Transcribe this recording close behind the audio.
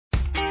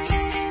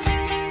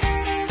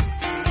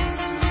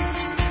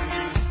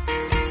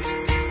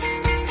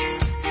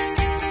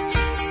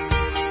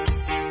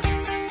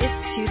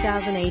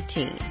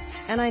2018,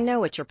 and I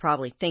know what you're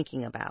probably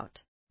thinking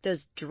about.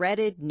 Those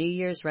dreaded New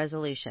Year's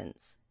resolutions.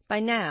 By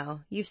now,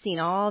 you've seen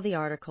all the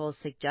articles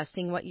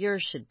suggesting what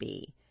yours should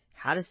be,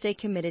 how to stay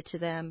committed to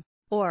them,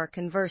 or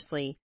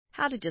conversely,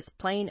 how to just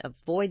plain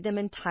avoid them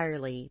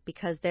entirely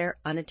because they're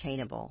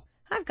unattainable.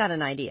 I've got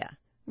an idea.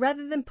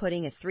 Rather than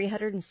putting a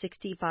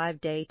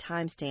 365-day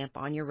timestamp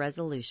on your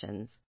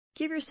resolutions,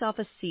 give yourself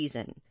a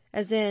season,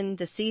 as in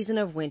the season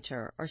of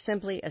winter or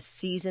simply a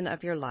season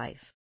of your life,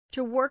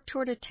 to work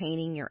toward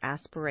attaining your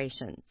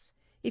aspirations.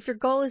 If your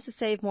goal is to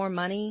save more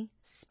money,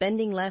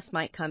 spending less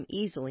might come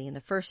easily in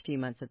the first few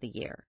months of the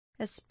year.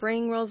 As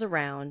spring rolls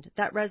around,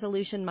 that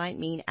resolution might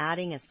mean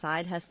adding a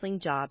side hustling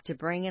job to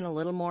bring in a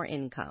little more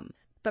income,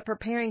 but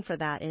preparing for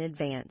that in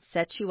advance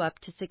sets you up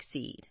to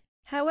succeed.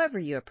 However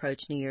you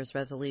approach New Year's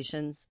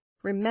resolutions,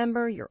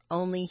 remember you're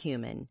only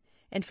human,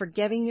 and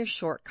forgiving your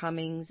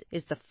shortcomings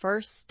is the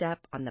first step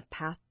on the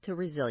path to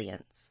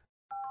resilience.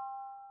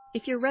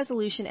 If your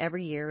resolution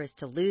every year is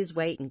to lose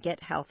weight and get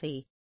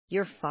healthy,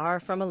 you're far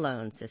from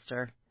alone,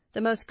 sister.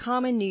 The most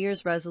common New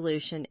Year's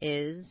resolution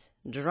is,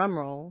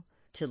 drumroll,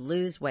 to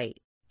lose weight.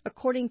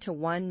 According to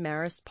one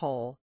Marist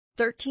poll,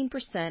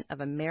 13%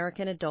 of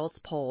American adults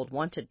polled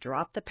want to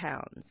drop the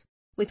pounds,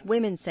 with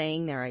women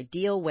saying their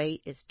ideal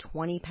weight is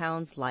 20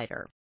 pounds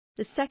lighter.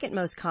 The second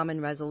most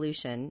common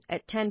resolution,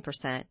 at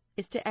 10%,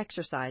 is to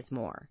exercise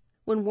more.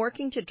 When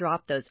working to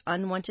drop those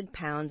unwanted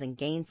pounds and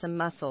gain some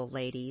muscle,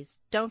 ladies,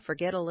 don't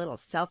forget a little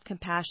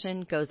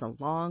self-compassion goes a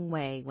long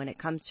way when it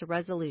comes to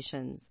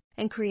resolutions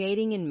and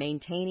creating and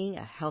maintaining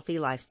a healthy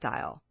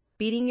lifestyle.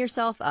 Beating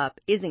yourself up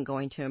isn't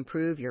going to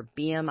improve your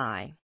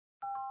BMI.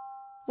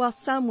 While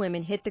some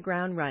women hit the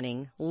ground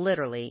running,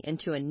 literally,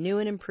 into a new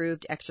and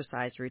improved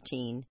exercise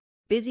routine,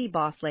 busy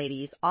boss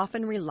ladies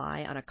often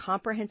rely on a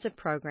comprehensive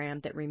program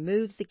that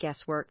removes the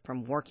guesswork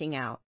from working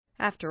out.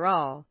 After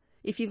all,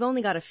 if you've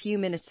only got a few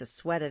minutes to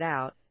sweat it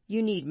out,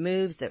 you need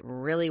moves that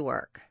really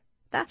work.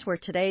 That's where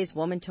today's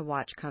Woman to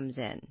Watch comes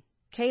in.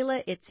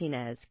 Kayla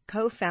Itzinez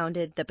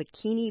co-founded the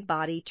Bikini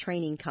Body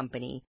Training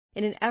Company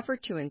in an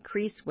effort to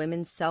increase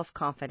women's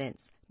self-confidence,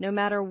 no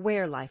matter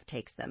where life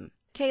takes them.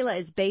 Kayla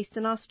is based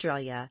in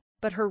Australia,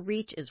 but her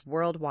reach is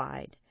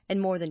worldwide, and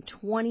more than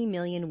 20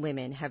 million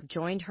women have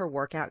joined her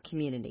workout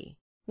community.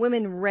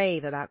 Women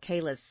rave about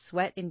Kayla's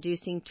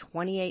sweat-inducing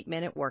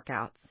 28-minute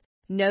workouts,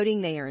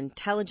 noting they are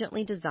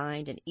intelligently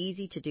designed and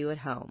easy to do at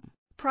home.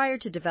 Prior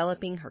to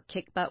developing her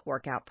Kick Butt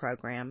workout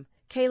program,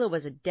 Kayla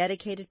was a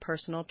dedicated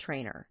personal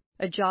trainer,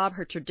 a job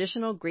her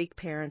traditional Greek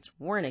parents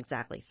weren't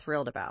exactly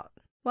thrilled about.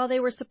 While they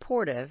were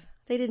supportive,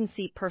 they didn't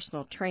see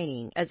personal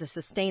training as a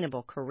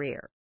sustainable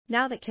career.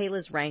 Now that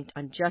Kayla's ranked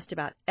on just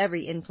about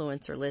every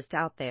influencer list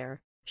out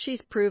there,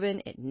 she's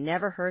proven it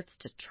never hurts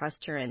to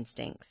trust your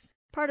instincts.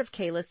 Part of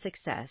Kayla's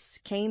success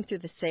came through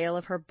the sale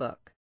of her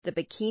book, The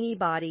Bikini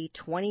Body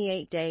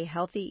 28-Day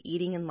Healthy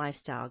Eating and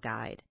Lifestyle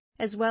Guide,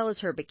 as well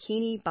as her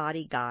Bikini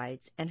Body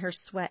Guides and her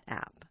Sweat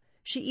app.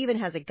 She even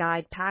has a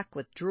guide packed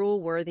with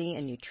drool-worthy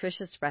and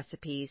nutritious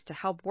recipes to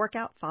help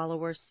workout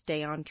followers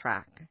stay on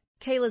track.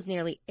 Kayla's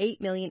nearly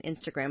 8 million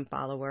Instagram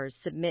followers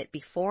submit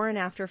before and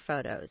after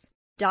photos,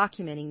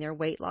 documenting their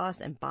weight loss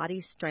and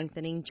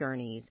body-strengthening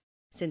journeys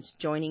since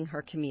joining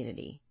her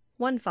community.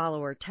 One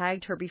follower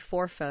tagged her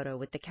before photo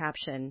with the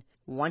caption,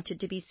 "Wanted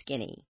to be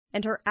skinny,"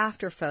 and her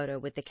after photo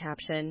with the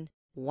caption,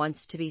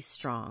 "Wants to be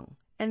strong."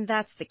 And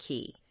that's the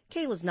key.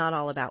 Kayla's not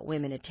all about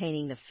women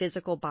attaining the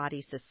physical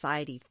body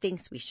society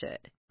thinks we should.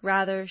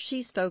 Rather,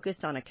 she's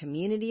focused on a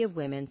community of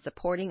women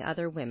supporting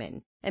other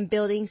women and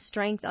building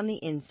strength on the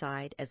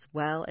inside as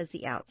well as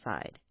the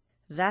outside.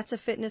 That's a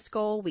fitness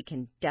goal we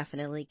can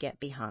definitely get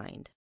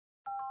behind.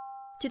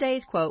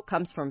 Today's quote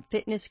comes from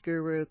fitness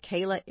guru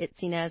Kayla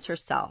Itzinez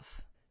herself.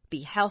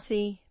 Be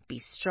healthy, be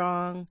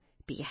strong,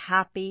 be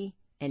happy,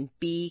 and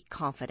be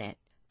confident.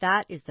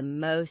 That is the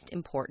most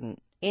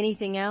important.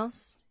 Anything else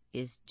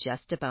is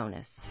just a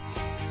bonus.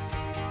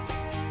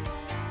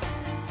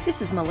 This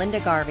is Melinda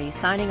Garvey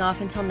signing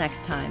off until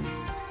next time.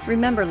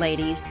 Remember,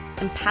 ladies,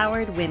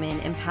 empowered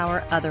women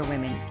empower other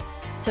women.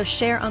 So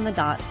share on the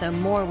dot so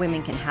more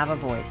women can have a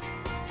voice.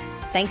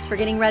 Thanks for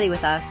getting ready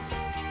with us.